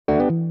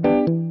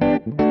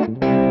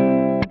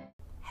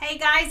Hey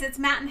guys, it's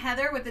Matt and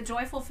Heather with the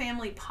Joyful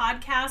Family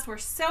Podcast. We're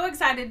so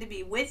excited to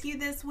be with you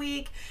this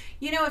week.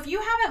 You know, if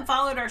you haven't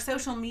followed our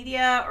social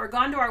media or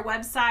gone to our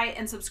website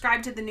and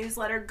subscribed to the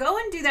newsletter, go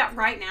and do that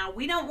right now.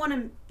 We don't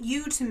want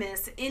you to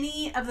miss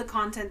any of the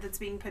content that's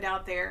being put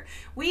out there.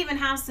 We even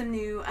have some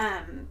new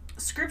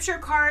scripture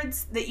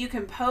cards that you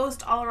can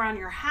post all around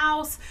your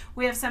house.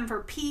 We have some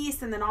for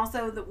peace and then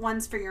also the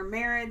ones for your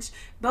marriage.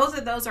 Both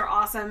of those are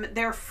awesome.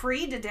 They're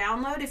free to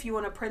download if you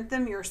want to print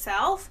them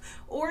yourself,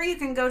 or you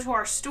can go to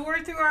our store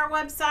through our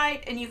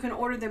website and you can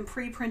order them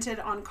pre-printed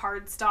on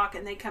cardstock,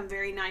 and they come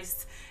very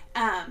nice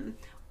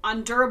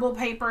on durable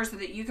paper so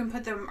that you can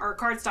put them, or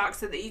cardstock,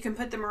 so that you can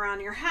put them around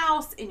your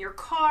house, in your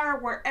car,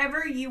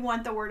 wherever you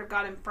want the Word of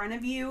God in front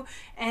of you,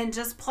 and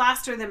just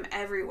plaster them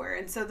everywhere.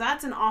 And so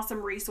that's an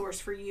awesome resource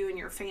for you and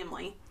your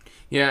family.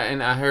 Yeah,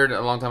 and I heard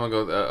a long time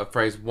ago a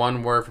phrase,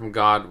 one word from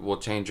God will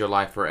change your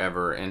life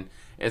forever. And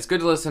it's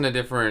good to listen to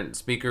different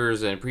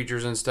speakers and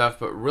preachers and stuff,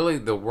 but really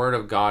the Word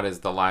of God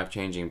is the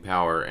life-changing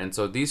power. And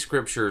so these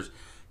scriptures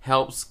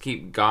helps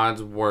keep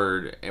God's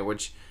Word,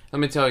 which, let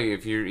me tell you,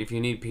 if you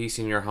need peace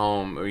in your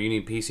home, or you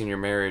need peace in your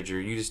marriage, or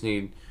you just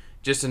need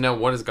to know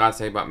what does God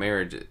say about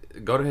marriage,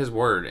 go to His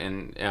Word.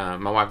 And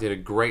my wife did a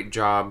great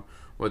job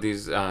with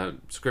these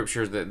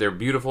scriptures. That they're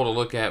beautiful to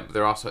look at, but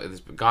they're also,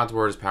 God's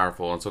Word is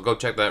powerful, and so go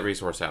check that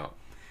resource out.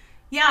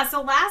 Yeah,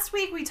 so last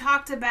week we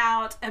talked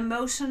about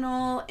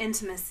emotional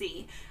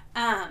intimacy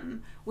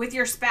with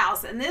your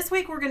spouse. And this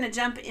week we're going to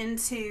jump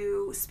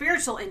into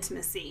spiritual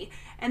intimacy.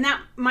 And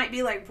that might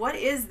be like, what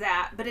is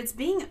that? But it's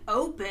being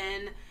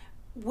open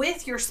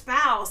with your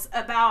spouse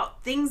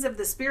about things of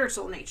the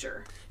spiritual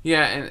nature.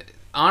 Yeah, and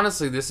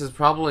honestly, this is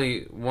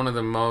probably one of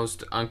the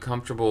most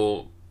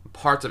uncomfortable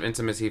parts of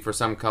intimacy for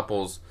some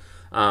couples.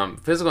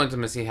 Physical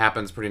intimacy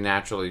happens pretty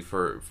naturally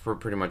for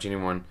pretty much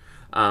anyone.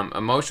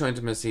 Emotional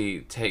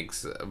intimacy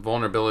takes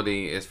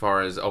vulnerability as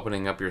far as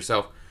opening up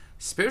yourself.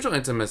 Spiritual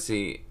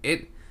intimacy,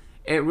 it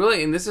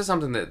really, and this is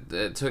something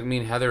that took me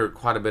and Heather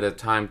quite a bit of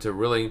time to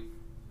really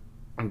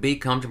be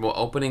comfortable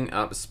opening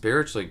up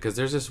spiritually, because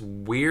there's this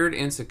weird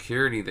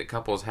insecurity that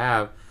couples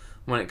have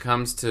when it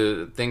comes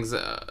to things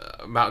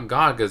about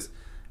God, because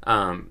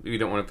you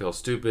don't want to feel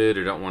stupid,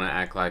 or don't want to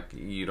act like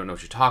you don't know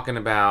what you're talking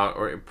about,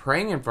 or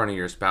praying in front of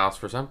your spouse.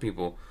 For some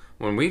people,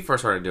 when we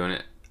first started doing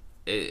it,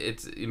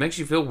 it makes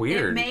you feel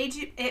weird.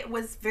 It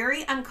was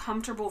very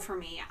uncomfortable for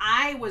me.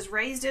 I was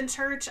raised in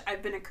church.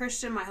 I've been a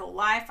Christian my whole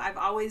life. I've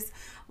always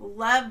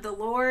loved the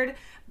Lord,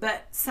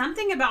 but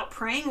something about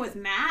praying with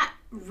Matt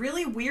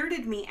really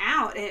weirded me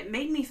out. It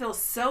made me feel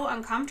so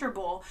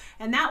uncomfortable,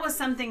 and that was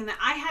something that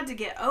I had to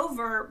get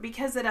over,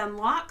 because it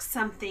unlocks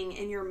something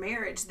in your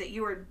marriage that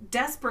you are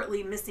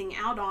desperately missing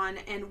out on,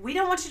 and we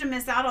don't want you to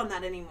miss out on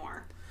that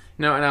anymore.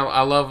 No, and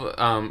I love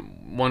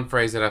one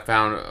phrase that I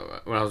found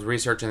when I was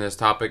researching this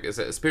topic, is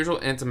that spiritual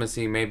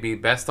intimacy may be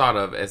best thought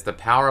of as the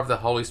power of the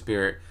Holy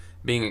Spirit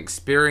being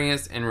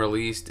experienced and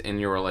released in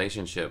your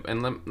relationship.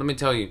 And let me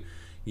tell you,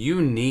 you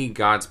need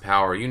God's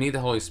power. You need the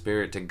Holy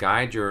Spirit to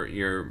guide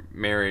your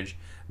marriage,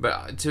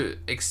 but to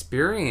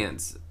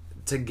experience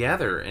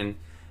together. And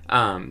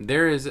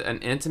there is an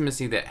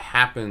intimacy that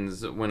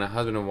happens when a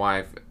husband and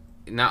wife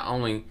not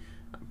only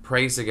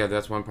prays together,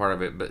 that's one part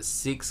of it, but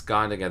seeks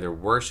God together,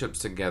 worships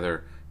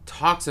together,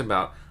 talks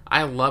about.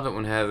 I love it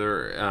when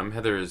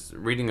Heather is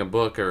reading a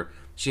book, or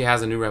she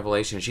has a new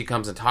revelation. She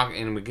comes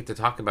and we get to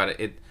talk about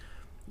it.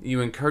 You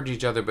encourage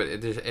each other, but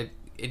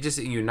it just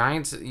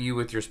unites you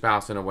with your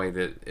spouse in a way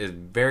that is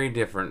very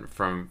different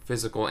from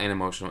physical and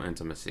emotional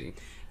intimacy.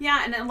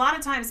 Yeah, and a lot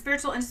of times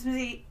spiritual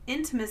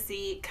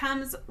intimacy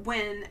comes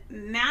when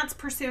Matt's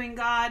pursuing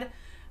God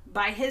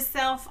by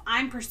himself,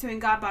 I'm pursuing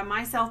God by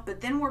myself, but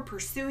then we're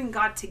pursuing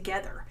God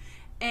together.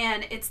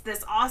 And it's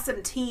this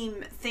awesome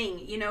team thing.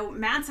 You know,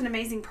 Matt's an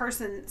amazing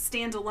person,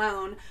 stand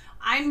alone.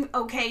 I'm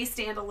okay,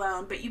 stand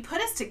alone, but you put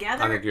us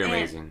together. I think you're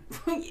amazing.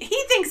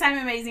 He thinks I'm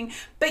amazing,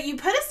 but you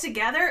put us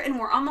together and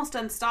we're almost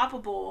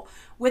unstoppable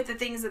with the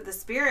things of the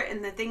Spirit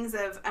and the things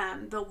of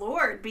the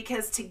Lord,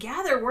 because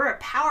together we're a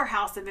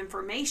powerhouse of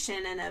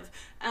information and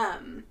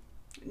of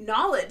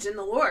knowledge in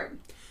the Lord.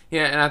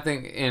 Yeah, and I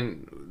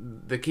think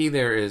the key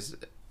there is,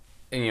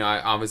 and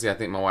obviously I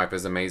think my wife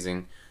is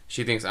amazing.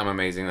 She thinks I'm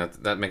amazing.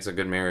 That makes a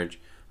good marriage.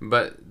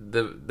 But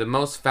the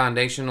most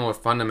foundational or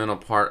fundamental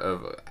part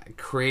of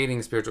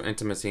creating spiritual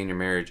intimacy in your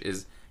marriage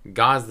is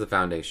God's the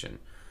foundation.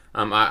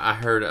 I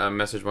heard a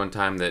message one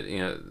time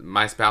that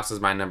my spouse is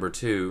my number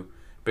 2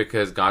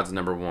 because God's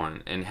number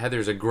 1, and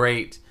Heather's a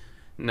great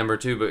number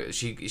 2, but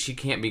she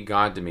can't be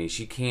God to me.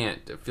 She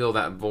can't fill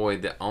that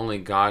void that only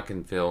God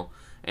can fill.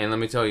 And let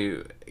me tell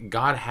you,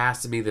 God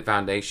has to be the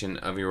foundation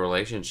of your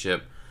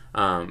relationship.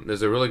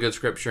 There's a really good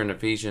scripture in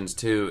Ephesians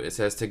 2. It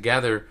says,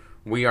 "Together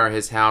we are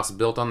His house,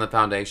 built on the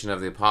foundation of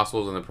the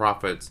apostles and the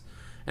prophets,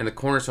 and the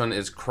cornerstone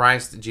is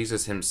Christ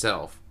Jesus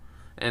Himself."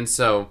 And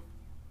so,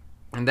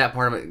 in that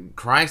part of it,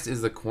 Christ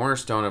is the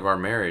cornerstone of our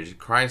marriage.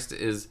 Christ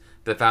is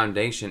the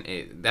foundation.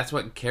 That's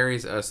what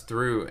carries us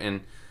through.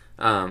 And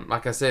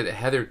like I said,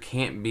 Heather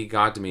can't be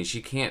God to me.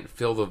 She can't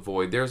fill the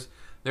void. There's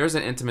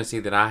an intimacy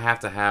that I have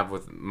to have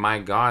with my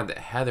God that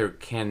Heather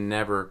can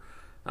never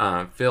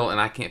fill, and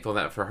I can't fill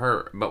that for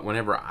her. But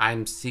whenever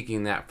I'm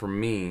seeking that for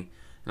me,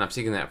 and I'm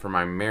seeking that for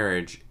my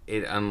marriage,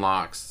 it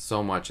unlocks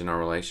so much in our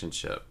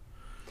relationship.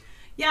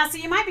 Yeah, so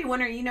you might be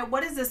wondering,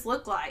 what does this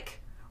look like?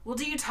 Well,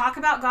 do you talk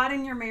about God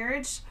in your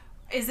marriage?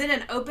 Is it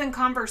an open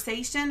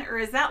conversation, or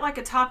is that like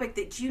a topic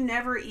that you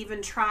never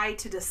even try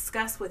to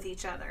discuss with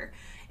each other?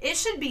 It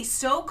should be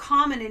so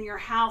common in your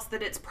house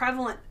that it's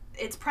prevalent.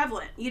 It's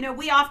prevalent.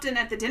 We often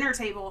at the dinner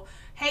table,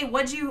 hey,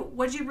 what'd you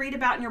read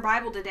about in your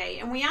Bible today?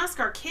 And we ask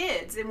our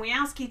kids and we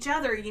ask each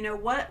other,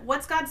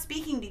 what's God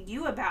speaking to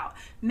you about?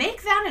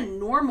 Make that a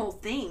normal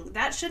thing.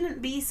 That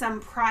shouldn't be some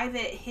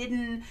private,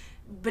 hidden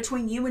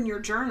between you and your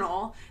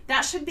journal.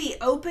 That should be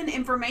open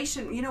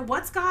information.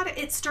 What's God,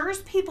 it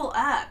stirs people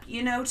up,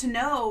 to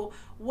know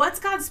what's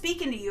God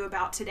speaking to you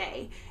about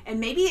today. And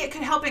maybe it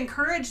could help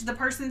encourage the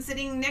person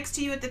sitting next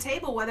to you at the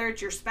table, whether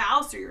it's your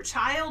spouse or your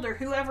child or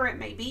whoever it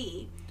may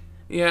be.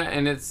 Yeah,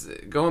 and it's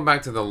going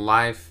back to the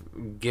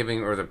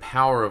life-giving or the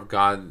power of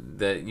God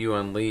that you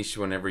unleash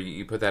whenever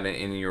you put that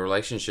in your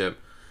relationship.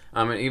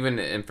 And even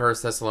in 1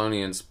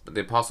 Thessalonians,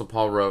 the Apostle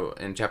Paul wrote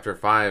in chapter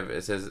 5,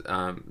 it says,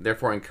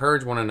 therefore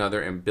encourage one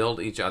another and build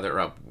each other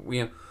up.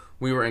 We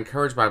were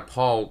encouraged by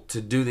Paul to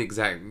do the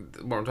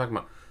exact, what I'm talking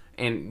about.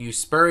 And you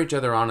spur each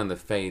other on in the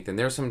faith. And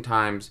there's some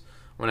times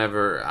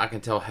whenever I can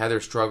tell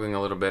Heather's struggling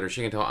a little bit, or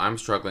she can tell I'm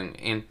struggling,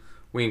 and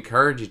we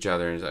encourage each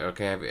other. And it's like,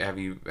 okay, have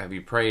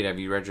you prayed? Have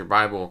you read your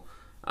Bible?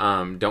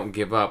 Don't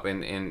give up,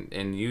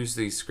 and use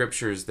these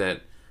scriptures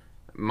that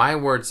my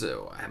words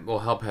will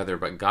help Heather,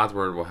 but God's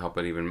word will help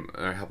her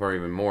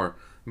even more.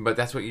 But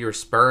that's what you're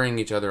spurring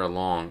each other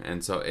along,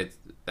 and so it's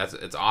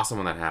awesome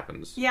when that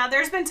happens. Yeah,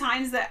 there's been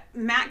times that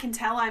Matt can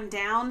tell I'm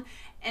down,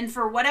 and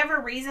for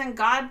whatever reason,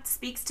 God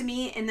speaks to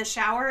me in the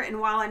shower and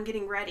while I'm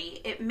getting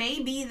ready. It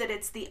may be that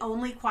it's the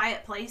only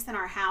quiet place in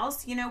our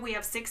house. We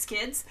have 6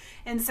 kids,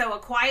 and so a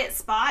quiet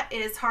spot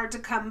is hard to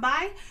come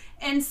by.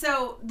 And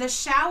so the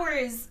shower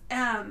is,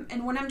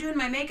 and when I'm doing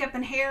my makeup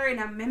and hair and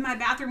I'm in my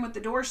bathroom with the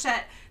door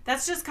shut,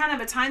 that's just kind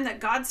of a time that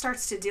God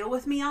starts to deal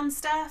with me on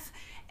stuff.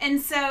 And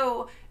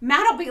so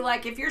Matt will be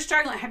like, if you're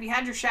struggling, have you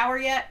had your shower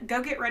yet?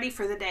 Go get ready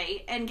for the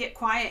day and get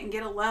quiet and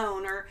get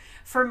alone. Or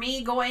for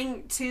me,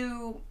 going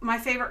to my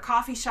favorite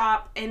coffee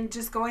shop and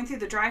just going through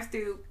the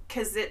drive-thru,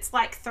 because it's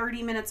like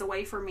 30 minutes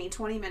away from me,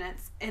 20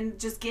 minutes, and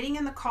just getting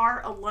in the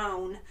car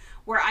alone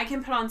where I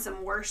can put on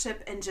some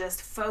worship and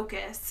just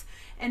focus.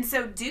 And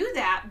so do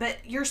that, but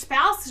your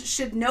spouse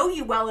should know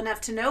you well enough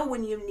to know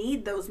when you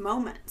need those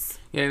moments.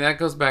 Yeah, that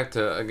goes back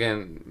to,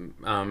 again,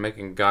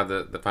 making God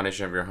the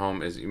foundation of your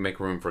home is you make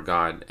room for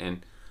God.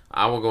 And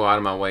I will go out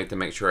of my way to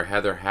make sure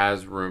Heather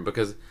has room,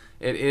 because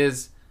it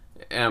is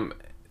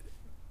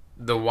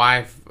the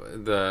wife,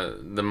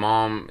 the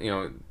mom,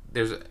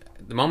 there's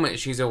the moment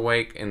she's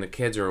awake and the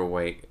kids are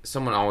awake,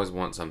 someone always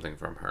wants something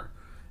from her.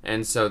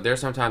 And so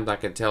there's sometimes I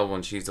can tell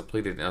when she's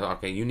depleted,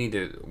 okay, you need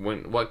to,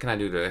 what can I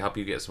do to help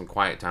you get some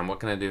quiet time? What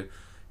can I do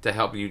to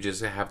help you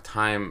just have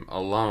time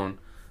alone?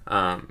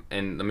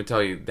 And let me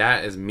tell you,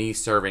 that is me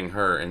serving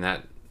her, and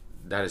that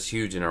is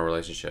huge in our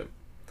relationship.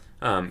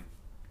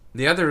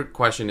 The other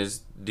question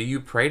is, do you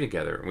pray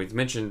together? We've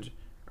mentioned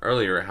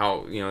earlier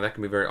how, that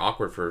can be very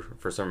awkward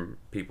for some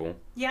people.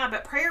 Yeah,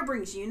 but prayer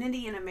brings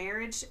unity in a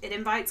marriage. It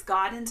invites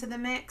God into the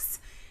mix.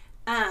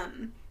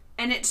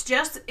 And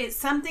it's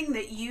something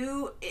that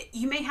you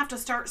may have to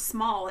start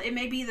small. It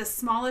may be the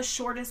smallest,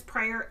 shortest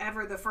prayer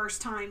ever the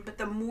first time, but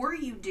the more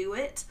you do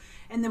it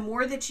and the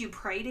more that you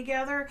pray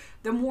together,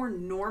 the more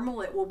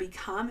normal it will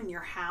become in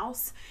your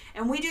house.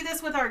 And we do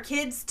this with our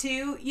kids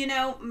too.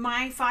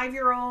 My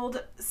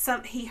 5-year-old,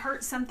 he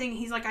hurt something.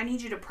 He's like, I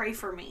need you to pray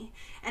for me.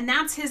 And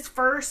that's his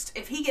first,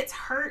 if he gets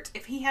hurt,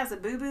 if he has a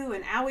boo-boo,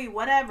 an owie,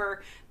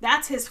 whatever,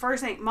 that's his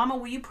first thing. Mama,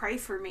 will you pray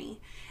for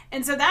me?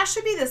 And so that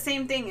should be the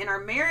same thing in our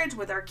marriage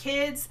with our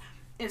kids.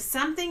 If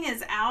something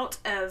is out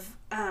of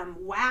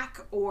whack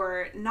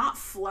or not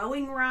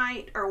flowing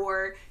right,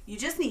 or you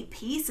just need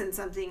peace in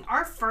something,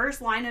 our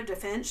first line of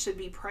defense should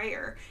be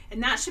prayer.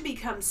 And that should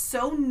become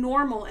so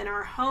normal in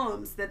our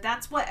homes that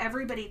that's what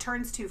everybody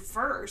turns to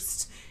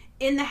first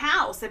in the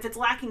house. If it's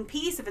lacking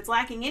peace, if it's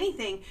lacking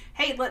anything,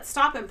 hey, let's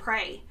stop and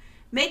pray.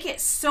 Make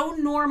it so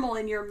normal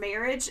in your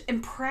marriage,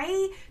 and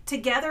pray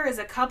together as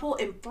a couple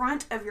in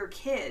front of your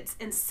kids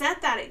and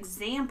set that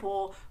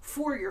example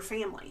for your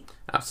family.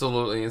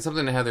 Absolutely. And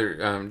something that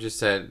Heather just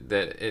said,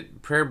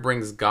 that prayer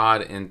brings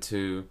God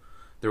into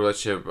the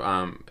relationship.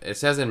 It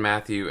says in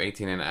Matthew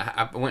 18, and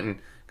I went and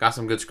got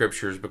some good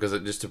scriptures because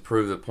just to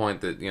prove the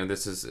point that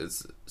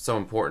it's so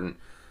important.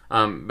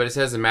 But it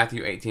says in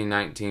Matthew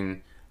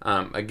 18:19,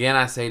 again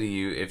I say to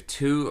you, if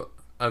 2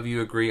 of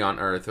you agree on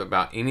earth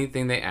about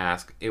anything they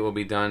ask, it will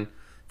be done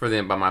for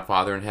them by my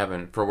Father in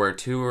heaven. For where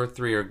 2 or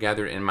 3 are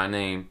gathered in my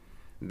name,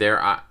 there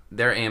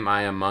am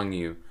I among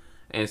you.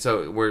 And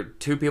so where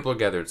 2 people are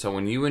gathered. So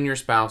when you and your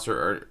spouse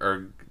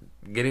are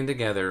getting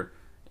together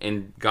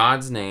in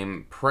God's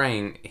name,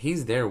 praying,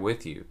 He's there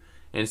with you.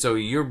 And so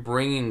you're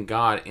bringing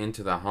God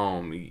into the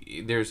home.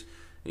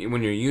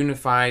 When you're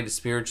unified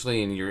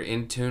spiritually and you're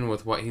in tune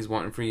with what He's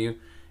wanting for you,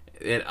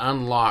 it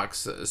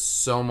unlocks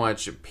so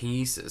much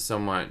peace, so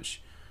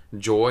much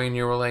joy in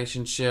your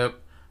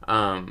relationship.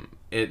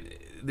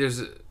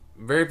 There's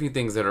very few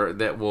things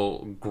that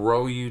will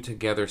grow you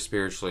together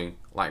spiritually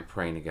like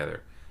praying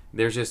together.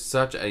 There's just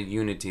such a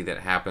unity that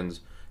happens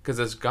because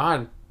it's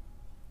God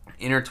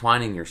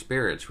intertwining your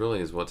spirits really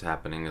is what's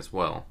happening as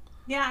well.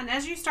 Yeah, and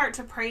as you start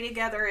to pray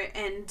together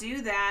and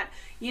do that,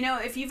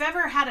 if you've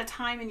ever had a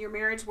time in your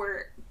marriage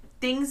where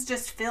things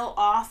just feel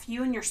off,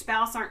 you and your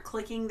spouse aren't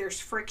clicking, there's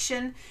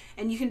friction,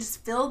 and you can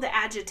just feel the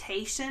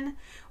agitation.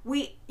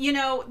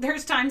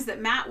 There's times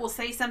that Matt will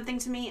say something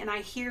to me and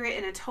I hear it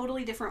in a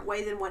totally different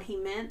way than what he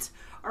meant.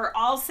 Or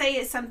I'll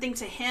say something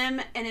to him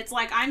and it's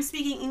like I'm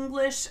speaking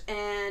English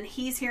and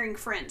he's hearing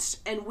French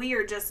and we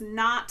are just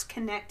not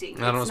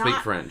connecting. I don't speak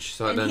French,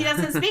 so he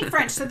doesn't speak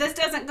French, so this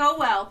doesn't go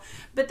well.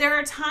 But there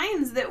are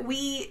times that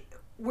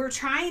we're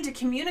trying to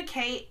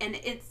communicate and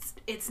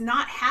it's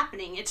not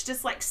happening. It's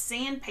just like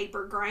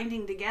sandpaper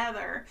grinding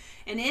together.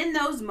 And in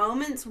those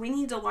moments, we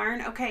need to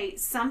learn, okay,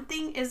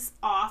 something is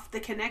off. The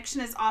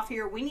connection is off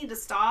here. We need to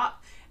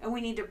stop and we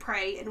need to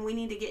pray and we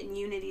need to get in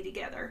unity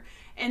together.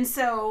 And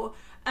so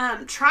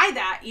try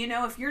that.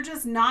 If you're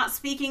just not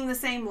speaking the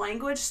same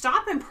language,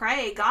 stop and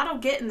pray. God will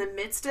get in the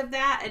midst of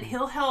that and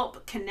He'll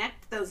help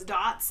connect those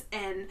dots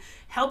and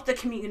help the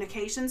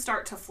communication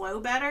start to flow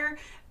better.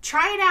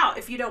 Try it out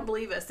if you don't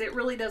believe us. It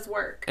really does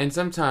work. And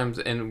sometimes,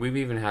 and we've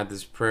even had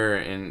this prayer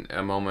in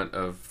a moment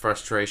of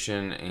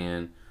frustration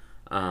and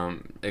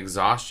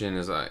exhaustion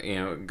is,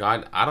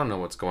 God, I don't know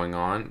what's going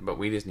on, but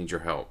we just need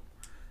your help.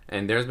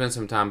 And there's been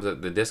some times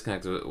that the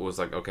disconnect was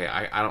like, okay,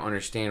 I don't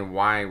understand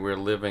why we're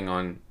living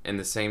in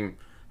the same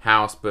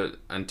house, but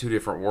in two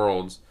different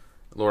worlds.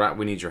 Lord,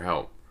 we need your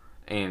help.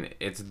 And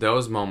it's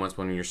those moments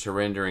when you're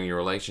surrendering your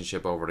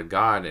relationship over to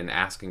God and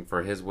asking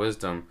for His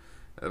wisdom.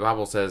 The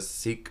Bible says,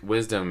 seek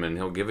wisdom and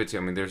He'll give it to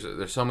you. I mean,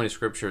 there's so many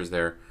scriptures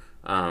there.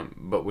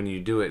 But when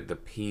you do it, the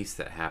peace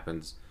that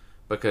happens.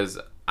 Because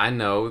I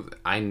know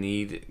I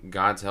need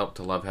God's help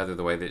to love Heather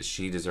the way that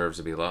she deserves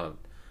to be loved.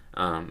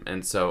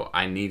 And so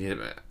I need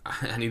him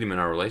in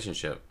our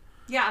relationship.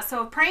 Yeah,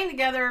 so if praying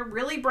together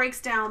really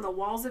breaks down the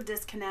walls of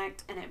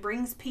disconnect and it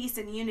brings peace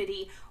and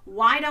unity,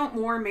 why don't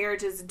more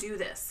marriages do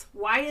this?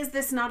 Why is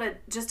this not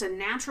just a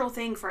natural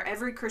thing for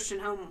every Christian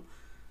home?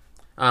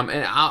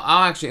 And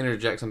I'll actually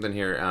interject something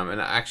here,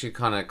 and actually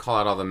kind of call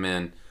out all the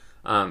men.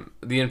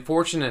 The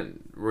unfortunate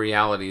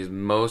reality is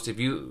if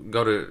you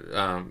go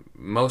to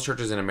most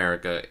churches in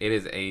America, it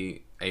is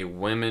a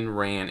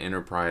women-ran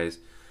enterprise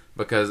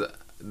because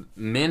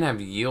men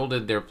have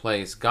yielded their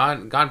place.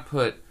 God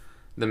put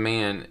the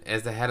man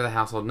as the head of the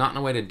household, not in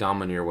a way to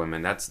domineer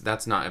women.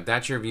 That's not, if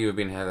that's your view of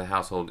being head of the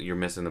household, you're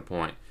missing the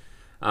point.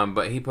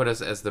 But He put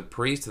us as the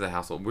priest of the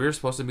household. We're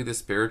supposed to be the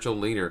spiritual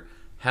leader.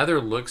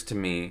 Heather looks to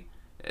me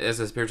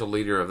as a spiritual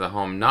leader of the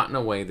home, not in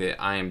a way that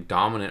I am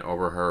dominant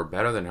over her or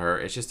better than her.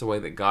 It's just the way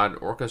that God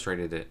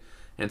orchestrated it.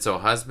 And so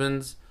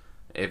husbands,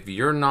 if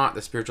you're not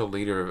the spiritual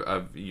leader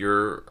of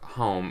your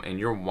home and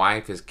your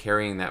wife is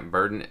carrying that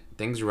burden,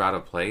 things are out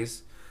of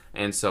place.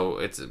 And so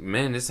it's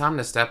time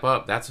to step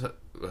up. That's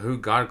who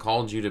God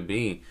called you to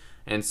be.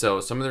 And so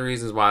some of the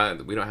reasons why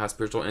we don't have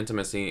spiritual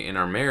intimacy in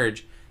our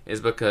marriage is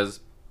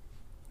because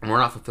we're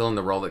not fulfilling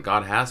the role that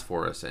God has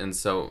for us. And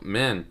so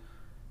men,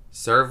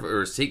 serve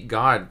or seek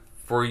God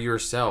for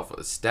yourself.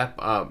 Step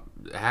up,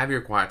 have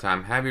your quiet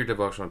time, have your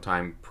devotional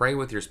time, pray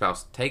with your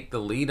spouse, take the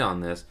lead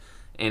on this.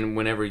 And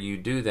whenever you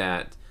do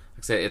that, like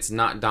I said, it's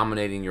not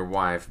dominating your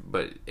wife,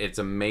 but it's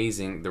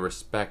amazing the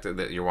respect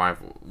that your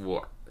wife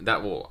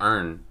will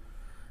earn.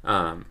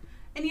 And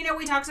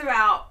we talked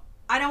about,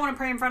 I don't want to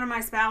pray in front of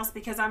my spouse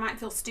because I might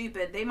feel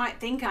stupid. They might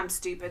think I'm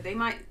stupid. They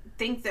might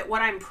think that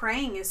what I'm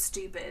praying is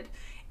stupid.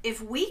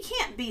 If we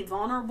can't be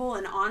vulnerable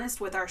and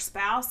honest with our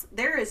spouse,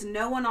 there is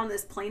no one on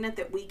this planet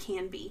that we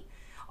can be.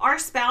 Our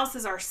spouse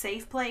is our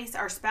safe place.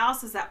 Our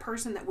spouse is that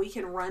person that we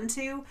can run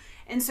to.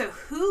 And so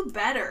who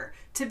better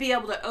to be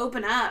able to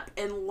open up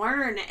and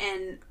learn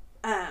and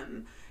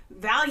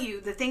value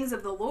the things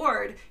of the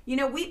Lord?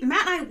 Matt and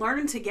I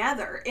learn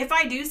together. If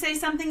I do say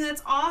something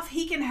that's off,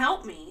 he can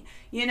help me,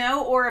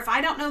 or if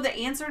I don't know the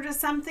answer to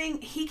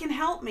something, he can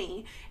help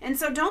me. And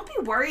so don't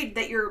be worried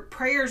that your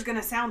prayer is going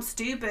to sound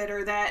stupid,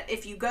 or that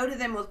if you go to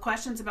them with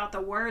questions about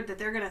the word that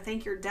they're going to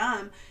think you're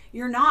dumb.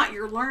 You're not.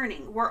 You're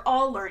learning. We're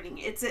all learning.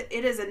 It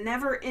is a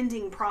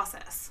never-ending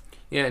process.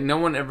 Yeah, no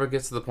one ever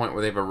gets to the point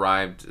where they've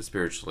arrived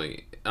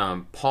spiritually.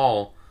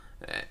 Paul,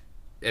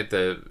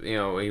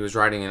 he was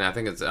writing, and I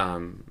think it's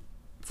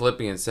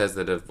Philippians says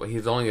that if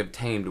he's only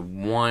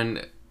obtained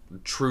one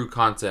true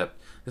concept,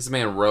 this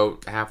man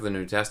wrote half of the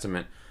New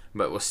Testament,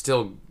 but was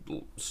still,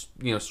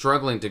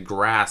 struggling to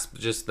grasp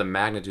just the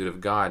magnitude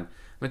of God.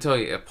 Let me tell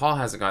you, if Paul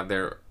hasn't got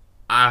there,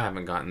 I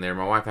haven't gotten there.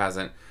 My wife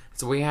hasn't.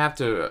 So we have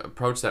to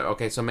approach that.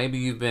 Okay, so maybe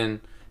you've been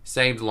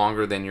saved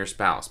longer than your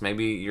spouse.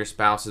 Maybe your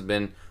spouse has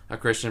been a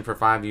Christian for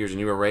 5 years and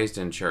you were raised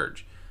in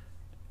church.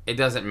 it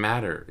doesn't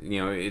matter.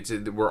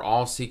 We're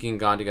all seeking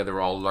God together.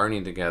 We're all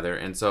learning together,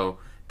 and so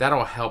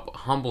that'll help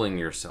humbling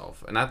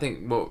yourself. And I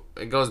think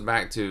it goes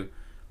back to,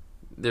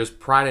 there's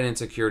pride and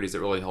insecurities that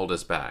really hold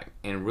us back,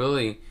 and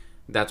really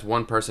that's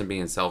one person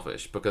being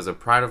selfish, because a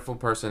prideful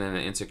person and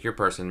an insecure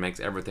person makes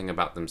everything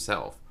about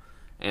themselves.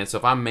 And so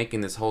if I'm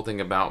making this whole thing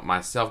about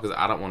myself because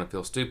I don't want to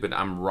feel stupid,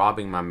 I'm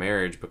robbing my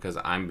marriage because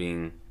I'm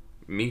being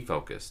me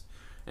focused.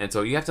 And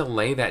so you have to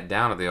lay that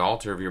down at the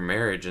altar of your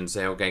marriage and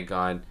say, okay,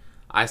 God,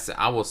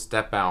 I will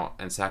step out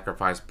and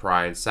sacrifice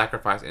pride,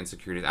 sacrifice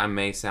insecurities. I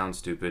may sound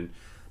stupid.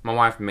 My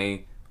wife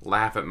may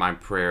laugh at my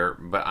prayer,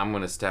 but I'm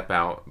going to step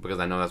out because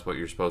I know that's what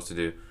you're supposed to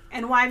do.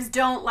 And wives,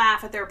 don't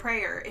laugh at their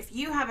prayer. If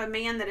you have a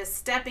man that is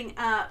stepping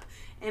up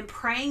and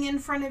praying in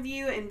front of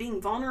you and being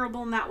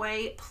vulnerable in that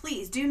way,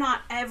 please do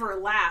not ever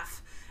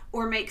laugh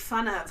or make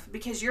fun of,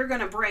 because you're going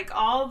to break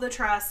all the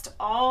trust,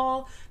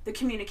 all the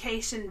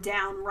communication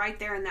down right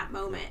there in that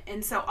moment.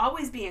 And so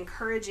always be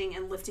encouraging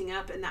and lifting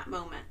up in that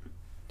moment.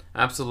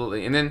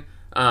 Absolutely. And then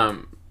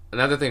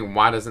another thing,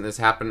 why doesn't this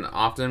happen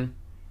often?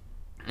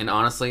 And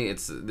honestly,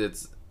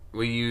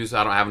 we use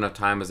I don't have enough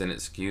time as an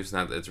excuse.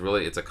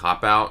 It's a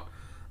cop out.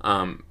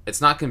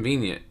 It's not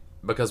convenient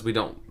because we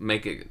don't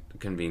make it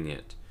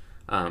convenient.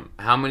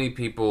 How many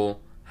people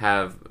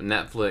have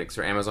Netflix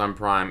or Amazon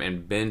Prime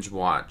and binge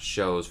watch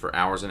shows for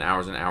hours and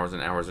hours and hours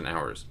and hours and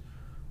hours?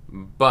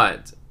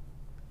 But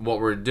what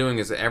we're doing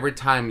is that every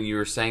time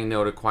you're saying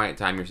no to quiet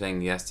time, you're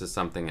saying yes to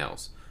something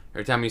else.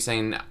 Every time you're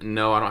saying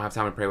no, I don't have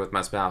time to pray with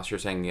my spouse, you're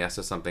saying yes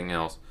to something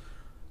else.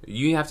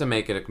 You have to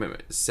make it a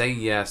commitment. Say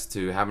yes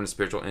to having a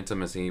spiritual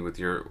intimacy with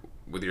your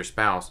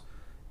spouse.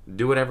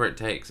 Do whatever it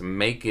takes.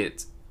 Make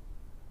it,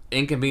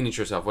 inconvenience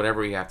yourself,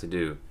 whatever you have to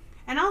do.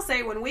 And I'll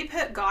say, when we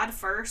put God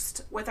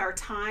first with our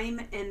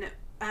time and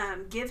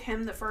give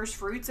him the first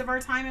fruits of our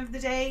time of the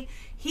day,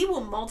 he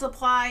will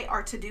multiply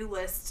our to-do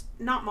list.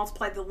 Not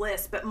multiply the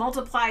list, but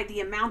multiply the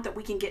amount that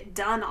we can get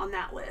done on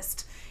that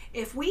list.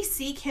 If we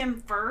seek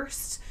him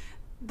first,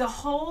 the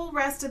whole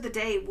rest of the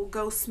day will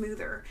go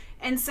smoother.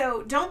 And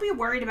so don't be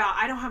worried about,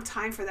 I don't have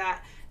time for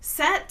that.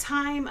 Set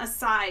time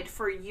aside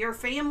for your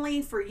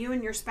family, for you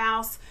and your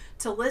spouse,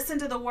 to listen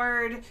to the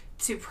word,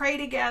 to pray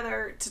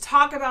together, to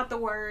talk about the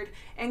word,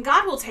 and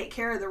God will take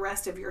care of the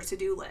rest of your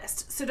to-do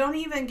list. So don't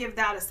even give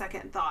that a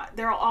second thought.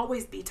 There'll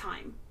always be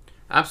time.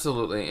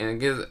 Absolutely.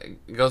 And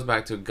it goes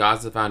back to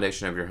God's the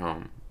foundation of your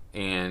home.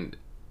 And,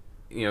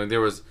 there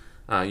was,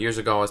 years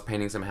ago, I was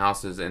painting some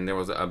houses, and there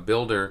was a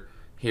builder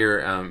here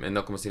in the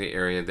Oklahoma City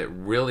area that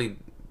really,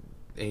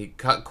 he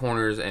cut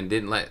corners and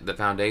didn't let the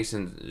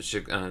foundations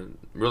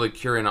really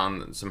cure in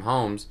on some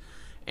homes,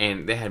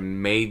 and they had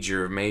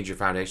major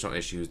foundational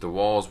issues. The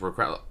walls were,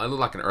 it looked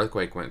like an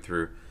earthquake went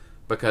through,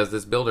 because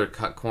this builder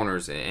cut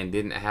corners and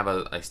didn't have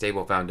a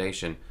stable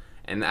foundation.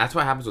 And that's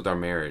what happens with our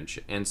marriage.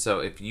 And so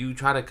if you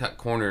try to cut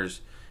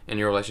corners in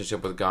your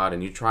relationship with God,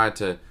 and you try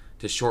to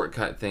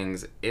shortcut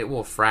things, it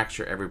will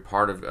fracture every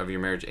part of your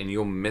marriage, and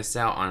you'll miss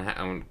out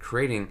on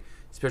creating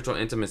spiritual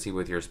intimacy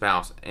with your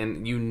spouse.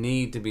 And you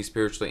need to be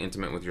spiritually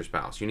intimate with your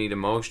spouse. You need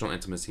emotional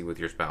intimacy with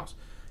your spouse.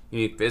 You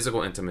need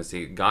physical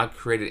intimacy. God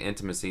created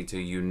intimacy to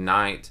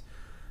unite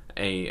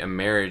a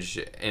marriage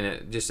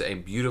in just a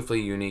beautifully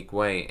unique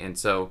way. And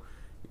so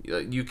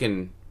you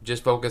can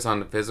just focus on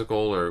the physical,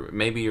 or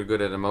maybe you're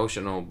good at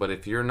emotional, but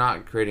if you're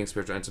not creating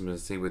spiritual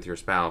intimacy with your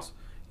spouse,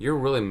 you're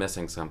really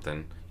missing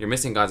something. You're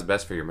missing God's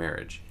best for your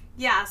marriage.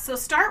 Yeah, so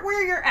start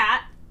where you're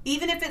at.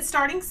 Even if it's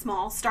starting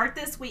small, start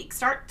this week.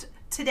 Start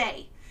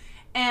today.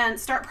 And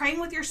start praying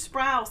with your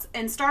spouse,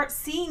 and start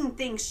seeing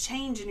things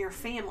change in your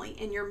family,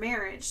 in your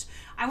marriage.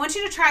 I want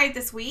you to try it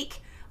this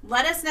week.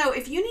 Let us know.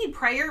 If you need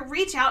prayer,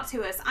 reach out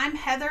to us. I'm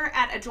Heather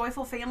at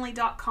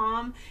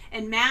ajoyfulfamily.com,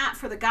 and Matt,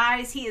 for the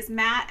guys, he is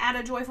Matt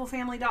at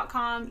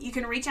ajoyfulfamily.com. You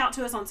can reach out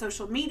to us on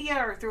social media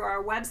or through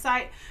our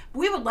website.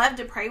 We would love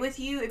to pray with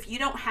you. If you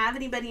don't have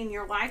anybody in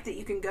your life that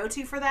you can go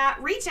to for that,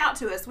 reach out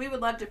to us. We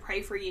would love to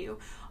pray for you.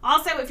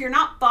 Also, if you're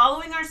not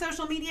following our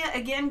social media,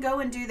 again,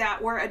 go and do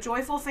that. We're A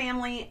Joyful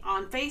Family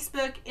on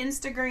Facebook,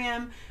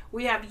 Instagram.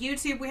 We have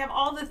YouTube. We have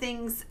all the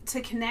things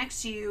to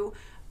connect you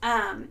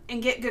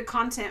and get good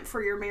content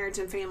for your marriage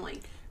and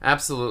family.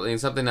 Absolutely. And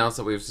something else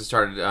that we've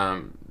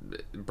started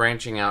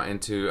branching out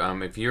into,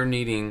 if you're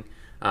needing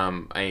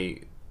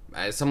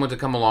someone to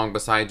come along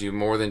beside you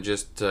more than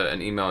just an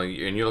email,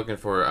 and you're looking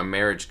for a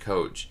marriage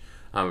coach,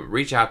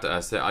 reach out to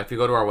us. If you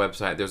go to our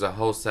website, there's a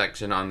whole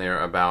section on there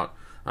about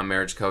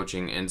marriage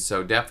coaching. And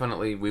so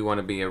definitely we want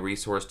to be a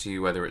resource to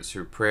you, whether it's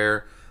through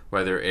prayer,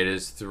 whether it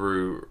is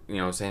through,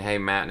 saying, hey,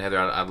 Matt and Heather,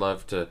 I'd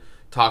love to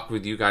talk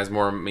with you guys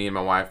more, me and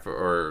my wife,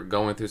 or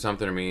going through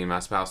something, or me and my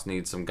spouse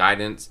need some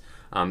guidance.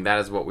 That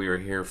is what we are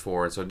here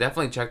for. So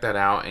definitely check that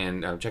out,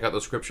 and check out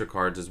those scripture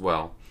cards as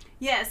well.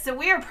 Yes, so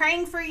we are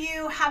praying for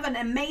you. Have an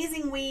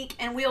amazing week,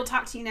 and we'll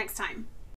talk to you next time.